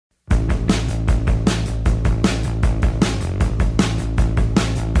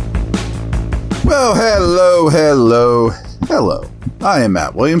Well, hello. I am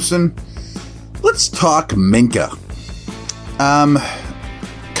Matt Williamson. Let's talk Minkah.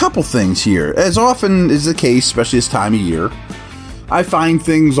 Couple things here. As often is the case, especially this time of year, I find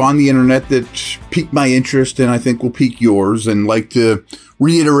things on the internet that pique my interest and I think will pique yours, and like to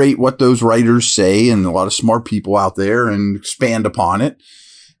reiterate what those writers say, and a lot of smart people out there, and expand upon it.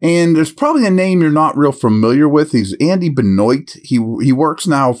 And there's probably a name you're not real familiar with. He's Andy Benoit. He works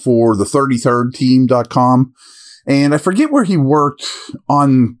now for the 33rdteam.com. And I forget where he worked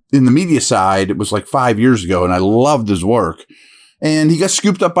in the media side. It was like 5 years ago, and I loved his work. And he got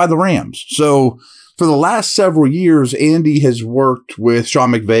scooped up by the Rams. So for the last several years, Andy has worked with Sean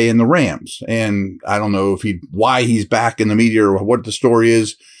McVay and the Rams. And I don't know why he's back in the media or what the story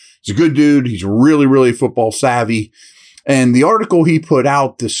is. He's a good dude. He's really, really football savvy. And the article he put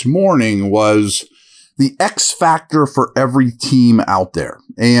out this morning was the X factor for every team out there.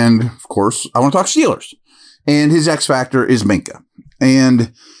 And of course, I want to talk Steelers. And his X factor is Minkah.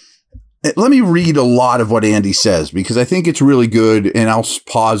 And let me read a lot of what Andy says, because I think it's really good. And I'll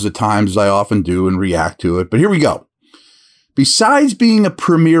pause at times, as I often do, and react to it. But here we go. Besides being a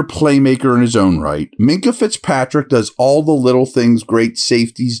premier playmaker in his own right, Minkah Fitzpatrick does all the little things great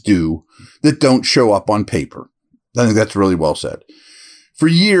safeties do that don't show up on paper. I think that's really well said. For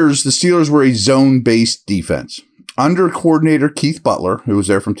years, the Steelers were a zone-based defense. Under coordinator Keith Butler, who was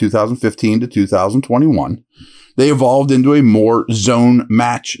there from 2015 to 2021, they evolved into a more zone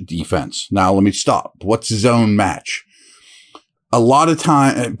match defense. Now, let me stop. What's zone match? A lot of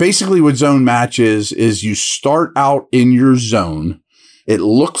time, basically what zone match is you start out in your zone. It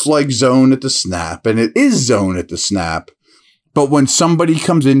looks like zone at the snap, and it is zone at the snap. But when somebody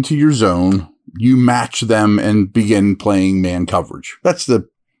comes into your zone, you match them and begin playing man coverage. That's the,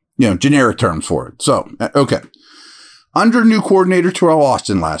 generic terms for it. So, okay. Under new coordinator Terrell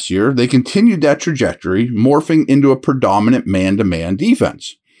Austin last year, they continued that trajectory, morphing into a predominant man-to-man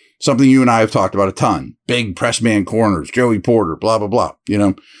defense. Something you and I have talked about a ton. Big press man corners, Joey Porter, blah, blah, blah.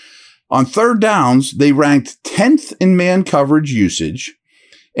 On third downs, they ranked 10th in man coverage usage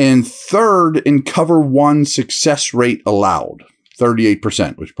and third in cover one success rate allowed.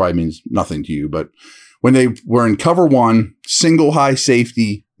 38%, which probably means nothing to you. But when they were in cover one, single high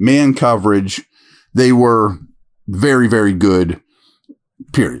safety, man coverage, they were very, very good,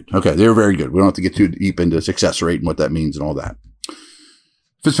 period. Okay, they were very good. We don't have to get too deep into success rate and what that means and all that.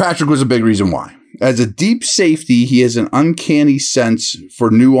 Fitzpatrick was a big reason why. As a deep safety, he has an uncanny sense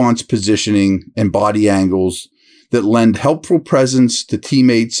for nuanced positioning and body angles that lend helpful presence to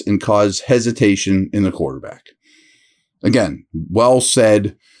teammates and cause hesitation in the quarterback. Again, well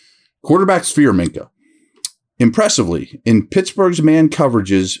said. Quarterbacks fear Minkah. Impressively, in Pittsburgh's man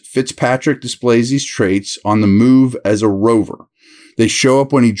coverages, Fitzpatrick displays these traits on the move as a rover. They show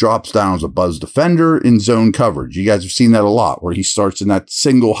up when he drops down as a buzz defender in zone coverage. You guys have seen that a lot, where he starts in that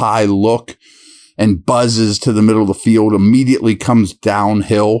single high look and buzzes to the middle of the field, immediately comes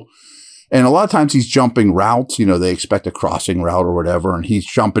downhill. And a lot of times he's jumping routes. They expect a crossing route or whatever, and he's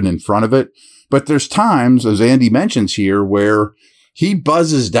jumping in front of it. But there's times, as Andy mentions here, where he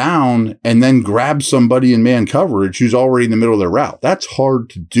buzzes down and then grabs somebody in man coverage who's already in the middle of their route. That's hard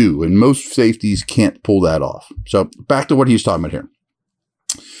to do, and most safeties can't pull that off. So back to what he's talking about here.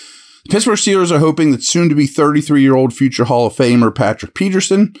 The Pittsburgh Steelers are hoping that soon-to-be 33-year-old future Hall of Famer Patrick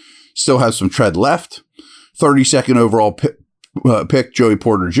Peterson still has some tread left. 32nd overall pick Joey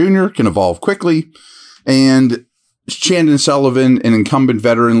Porter Jr. can evolve quickly, and Chandon Sullivan and incumbent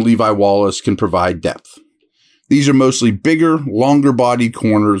veteran Levi Wallace can provide depth. These are mostly bigger, longer-bodied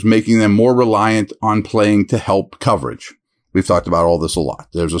corners, making them more reliant on playing to help coverage. We've talked about all this a lot.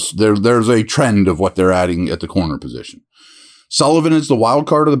 There's a trend of what they're adding at the corner position. Sullivan is the wild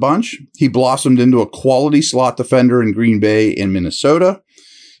card of the bunch. He blossomed into a quality slot defender in Green Bay and Minnesota.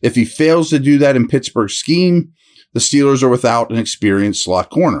 If he fails to do that in Pittsburgh's scheme, the Steelers are without an experienced slot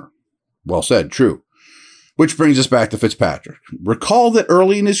corner. Well said, true. Which brings us back to Fitzpatrick. Recall that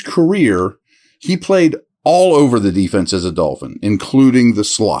early in his career, he played all over the defense as a Dolphin, including the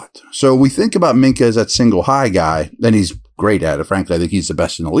slot. So we think about Minkah as that single high guy, and he's great at it. Frankly, I think he's the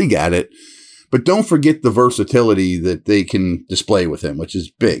best in the league at it. But don't forget the versatility that they can display with him, which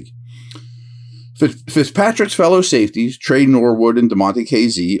is big. Fitzpatrick's fellow safeties, Trey Norwood and DeMonte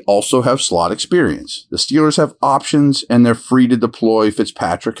KZ, also have slot experience. The Steelers have options, and they're free to deploy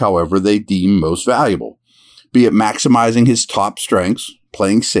Fitzpatrick however they deem most valuable, be it maximizing his top strengths,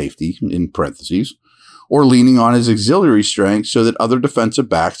 playing safety, in parentheses, or leaning on his auxiliary strengths so that other defensive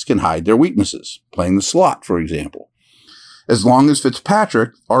backs can hide their weaknesses, playing the slot, for example. As long as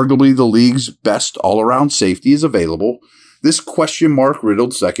Fitzpatrick, arguably the league's best all-around safety, is available, this question mark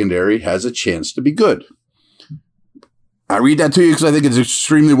riddled secondary has a chance to be good. I read that to you because I think it's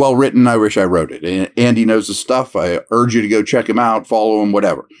extremely well written. I wish I wrote it. And Andy knows the stuff. I urge you to go check him out, follow him,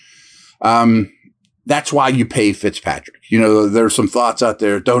 whatever. That's why you pay Fitzpatrick. There's some thoughts out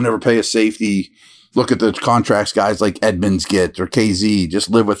there. Don't ever pay a safety. Look at the contracts guys like Edmonds get or KZ. Just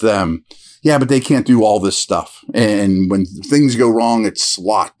live with them. Yeah, but they can't do all this stuff. And when things go wrong at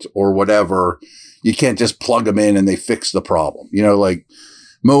slot or whatever, you can't just plug them in and they fix the problem. Like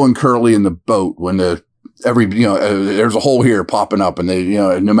Mo and Curly in the boat when there's a hole here popping up and they,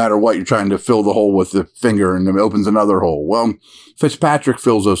 no matter what, you're trying to fill the hole with the finger and it opens another hole. Well, Fitzpatrick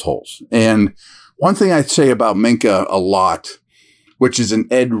fills those holes. And one thing I'd say about Minkah a lot, which is an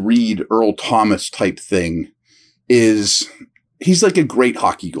Ed Reed, Earl Thomas type thing, is he's like a great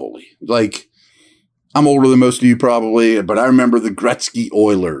hockey goalie. Like, I'm older than most of you probably, but I remember the Gretzky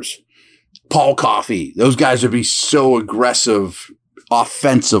Oilers, Paul Coffey. Those guys would be so aggressive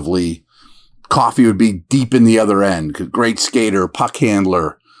offensively. Coffey would be deep in the other end. Great skater, puck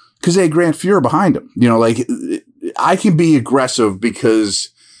handler, because they had Grant Fuhr behind him. I can be aggressive because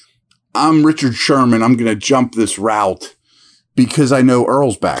I'm Richard Sherman. I'm going to jump this route because I know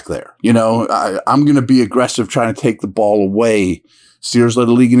Earl's back there. I'm going to be aggressive trying to take the ball away. Steelers led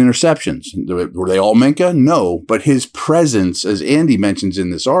the league in interceptions. Were they all Minkah? No, but his presence, as Andy mentions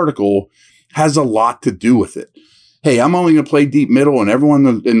in this article, has a lot to do with it. Hey, I'm only going to play deep middle and everyone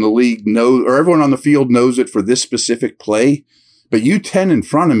in the league knows, or everyone on the field knows it for this specific play. But you 10 in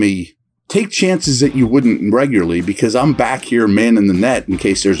front of me, take chances that you wouldn't regularly because I'm back here manning the net in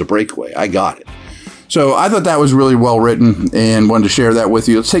case there's a breakaway. I got it. So I thought that was really well written and wanted to share that with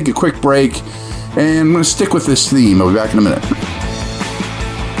you. Let's take a quick break and I'm going to stick with this theme. I'll be back in a minute.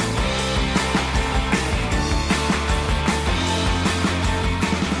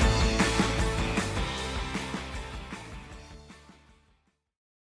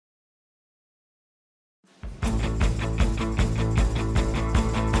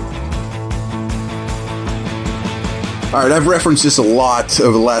 All right, I've referenced this a lot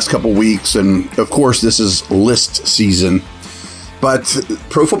over the last couple weeks, and of course, this is list season. But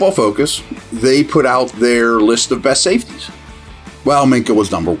Pro Football Focus, they put out their list of best safeties. Well, Minkah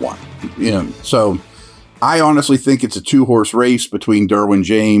was number one. So I honestly think it's a two-horse race between Derwin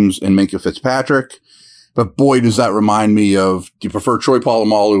James and Minkah Fitzpatrick. But boy, does that remind me of, do you prefer Troy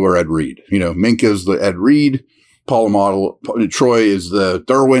Polamalu or Ed Reed? Minkah's the Ed Reed, Troy is the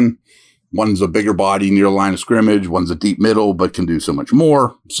Derwin. One's a bigger body near the line of scrimmage. One's a deep middle, but can do so much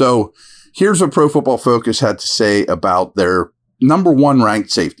more. So here's what Pro Football Focus had to say about their number one ranked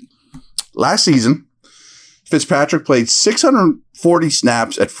safety. Last season, Fitzpatrick played 640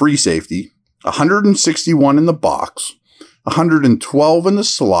 snaps at free safety, 161 in the box, 112 in the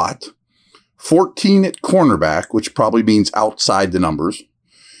slot, 14 at cornerback, which probably means outside the numbers,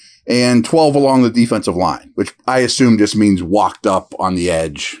 and 12 along the defensive line, which I assume just means walked up on the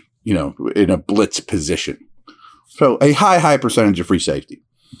edge, in a blitz position. So a high percentage of free safety.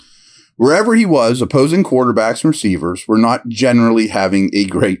 Wherever he was, opposing quarterbacks and receivers were not generally having a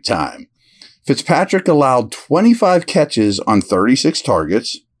great time. Fitzpatrick allowed 25 catches on 36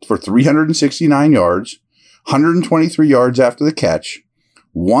 targets for 369 yards, 123 yards after the catch,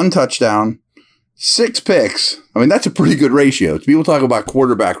 1 touchdown, 6 picks. I mean, that's a pretty good ratio. People talk about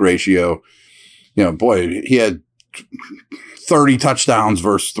quarterback ratio. He had 30 touchdowns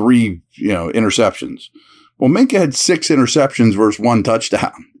versus 3, interceptions. Well, Minkah had 6 interceptions versus 1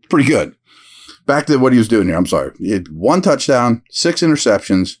 touchdown. Pretty good. Back to what he was doing here. I'm sorry. He had 1 touchdown, 6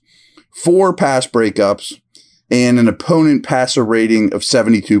 interceptions, 4 pass breakups, and an opponent passer rating of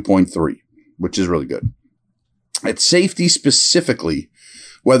 72.3, which is really good. At safety specifically,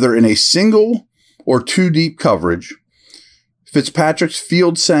 whether in a single or 2 deep coverage, Fitzpatrick's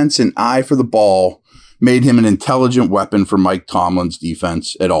field sense and eye for the ball made him an intelligent weapon for Mike Tomlin's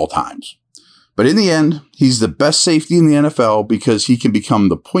defense at all times. But in the end, he's the best safety in the NFL because he can become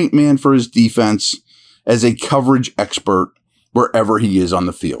the point man for his defense as a coverage expert wherever he is on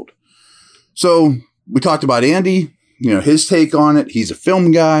the field. So we talked about Andy, his take on it. He's a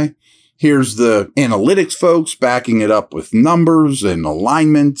film guy. Here's the analytics folks backing it up with numbers and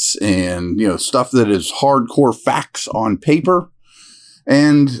alignments and, stuff that is hardcore facts on paper.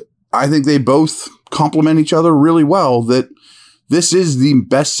 And I think they both complement each other really well, that this is the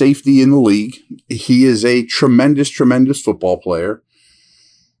best safety in the league. He is a tremendous football player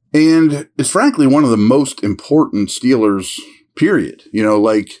and is frankly one of the most important Steelers, period.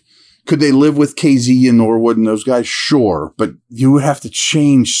 Could they live with KZ and Norwood and those guys? Sure. But you would have to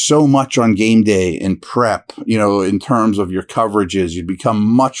change so much on game day and prep, in terms of your coverages. You'd become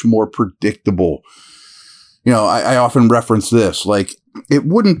much more predictable. I often reference this, like, it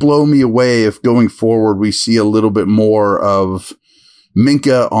wouldn't blow me away if going forward we see a little bit more of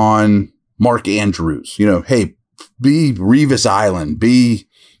Minkah on Mark Andrews. Hey, be Revis Island, be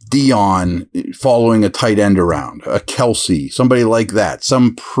Dion following a tight end around, a Kelsey, somebody like that,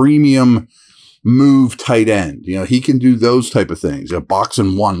 some premium move tight end. He can do those type of things, a box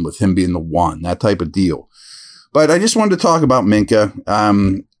and one with him being the one, that type of deal. But I just wanted to talk about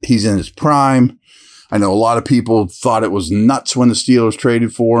Minkah. He's in his prime. I know a lot of people thought it was nuts when the Steelers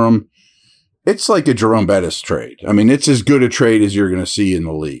traded for him. It's like a Jerome Bettis trade. I mean, it's as good a trade as you're going to see in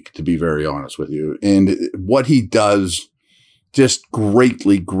the league, to be very honest with you. And what he does just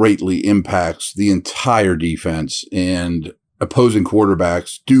greatly, greatly impacts the entire defense, and opposing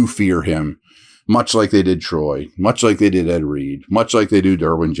quarterbacks do fear him, much like they did Troy, much like they did Ed Reed, much like they do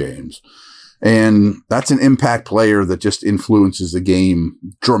Derwin James. And that's an impact player that just influences the game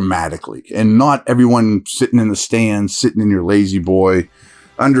dramatically. And not everyone sitting in the stands, sitting in your lazy boy,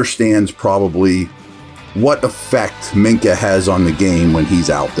 understands probably what effect Minkah has on the game when he's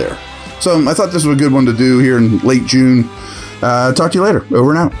out there. So I thought this was a good one to do here in late June. Talk to you later.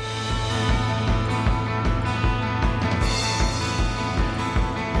 Over and out.